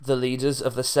The leaders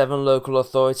of the 7 local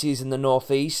authorities in the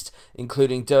North East,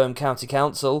 including Durham County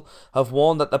Council, have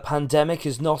warned that the pandemic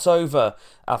is not over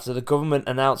after the government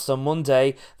announced on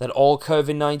Monday that all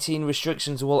COVID-19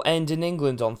 restrictions will end in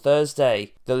England on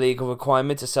Thursday. The legal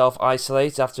requirement to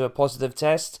self-isolate after a positive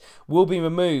test will be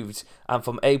removed, and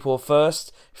from April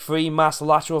 1st, free mass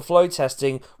lateral flow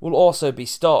testing will also be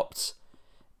stopped.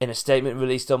 In a statement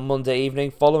released on Monday evening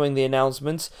following the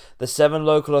announcement, the 7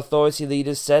 local authority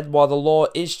leaders said while the law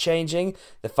is changing,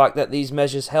 the fact that these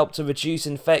measures help to reduce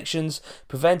infections,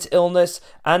 prevent illness,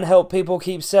 and help people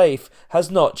keep safe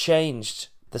has not changed.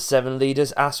 The 7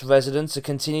 leaders asked residents to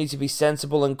continue to be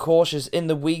sensible and cautious in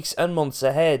the weeks and months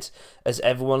ahead, as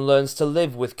everyone learns to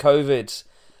live with COVID.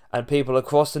 And people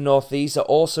across the North East are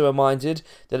also reminded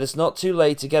that it's not too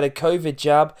late to get a COVID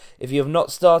jab if you have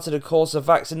not started a course of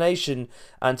vaccination,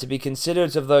 and to be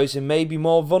considerate of those who may be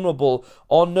more vulnerable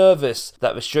or nervous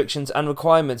that restrictions and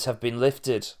requirements have been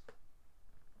lifted.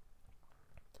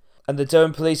 And the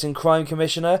Durham Police and Crime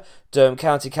Commissioner, Durham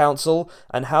County Council,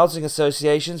 and housing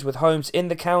associations with homes in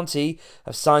the county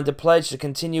have signed a pledge to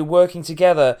continue working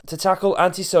together to tackle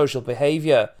antisocial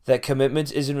behaviour. Their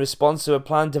commitment is in response to a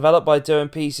plan developed by Durham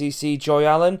PCC Joy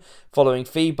Allen following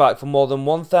feedback from more than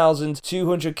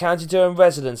 1,200 County Durham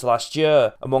residents last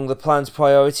year. Among the plan's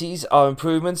priorities are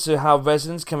improvements to how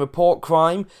residents can report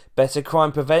crime, better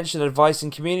crime prevention advice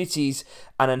in communities,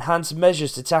 and enhanced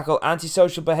measures to tackle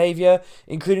antisocial behaviour,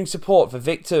 including support for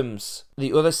victims.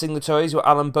 The other signatories were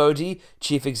Alan Bodie,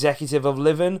 Chief Executive of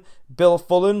Livin, Bill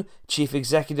Fullen, Chief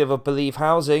Executive of Believe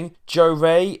Housing, Joe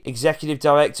Ray, Executive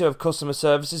Director of Customer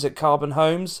Services at Carbon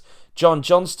Homes, John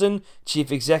Johnston,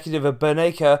 Chief Executive of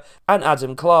Bernacre, and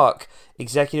Adam Clark,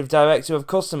 Executive Director of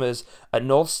Customers at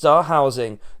North Star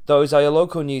Housing. Those are your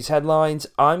local news headlines.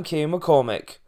 I'm Kieran McCormick.